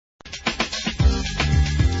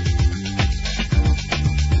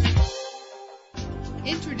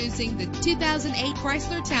Introducing the 2008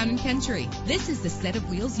 Chrysler Town & Country. This is the set of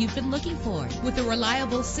wheels you've been looking for, with a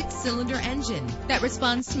reliable 6-cylinder engine that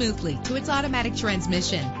responds smoothly to its automatic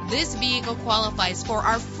transmission. This vehicle qualifies for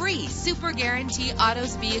our free Super Guarantee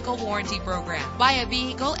Autos Vehicle Warranty Program. Buy a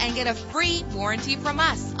vehicle and get a free warranty from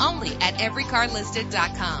us, only at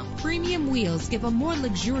everycarlisted.com. Premium wheels give a more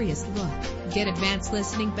luxurious look. Get advanced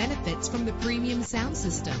listening benefits from the premium sound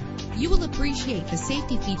system. You will appreciate the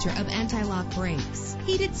safety feature of anti-lock brakes.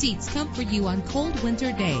 Heated seats comfort you on cold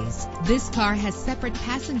winter days. This car has separate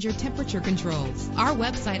passenger temperature controls. Our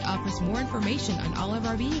website offers more information on all of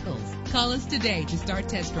our vehicles. Call us today to start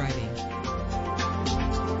test driving.